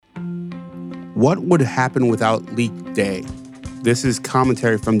What would happen without Leap Day? This is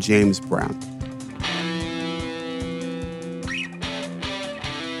commentary from James Brown.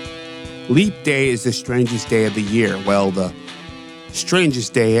 Leap Day is the strangest day of the year. Well, the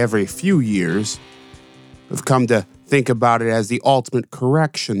strangest day every few years. I've come to think about it as the ultimate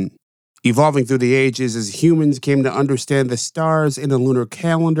correction. Evolving through the ages as humans came to understand the stars in the lunar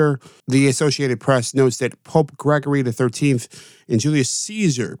calendar, the Associated Press notes that Pope Gregory XIII and Julius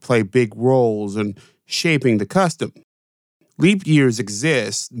Caesar play big roles in shaping the custom. Leap years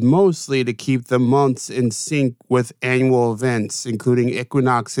exist mostly to keep the months in sync with annual events, including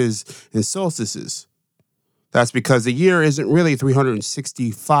equinoxes and solstices. That's because the year isn't really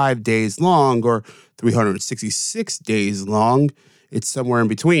 365 days long or 366 days long. It's somewhere in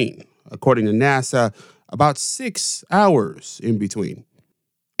between. According to NASA, about 6 hours in between.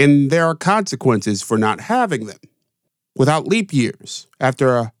 And there are consequences for not having them. Without leap years,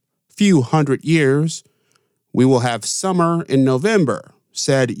 after a few hundred years, we will have summer in November,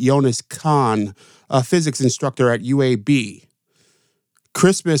 said Jonas Kahn, a physics instructor at UAB.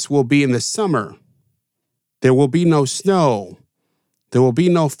 Christmas will be in the summer. There will be no snow. There will be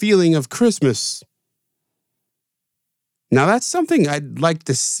no feeling of Christmas. Now that's something I'd like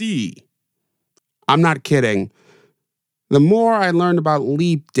to see. I'm not kidding. The more I learn about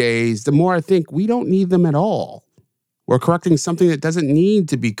leap days, the more I think we don't need them at all. We're correcting something that doesn't need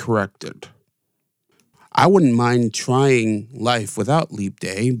to be corrected. I wouldn't mind trying life without leap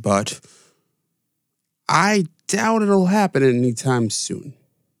day, but I doubt it'll happen anytime soon.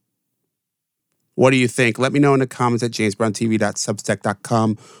 What do you think? Let me know in the comments at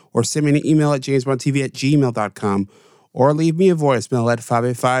jamesbrowntv.substack.com or send me an email at jamesbrowntv@gmail.com or leave me a voicemail at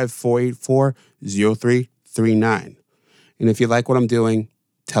 585-484-0339. And if you like what I'm doing,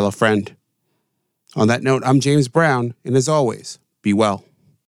 tell a friend. On that note, I'm James Brown, and as always, be well.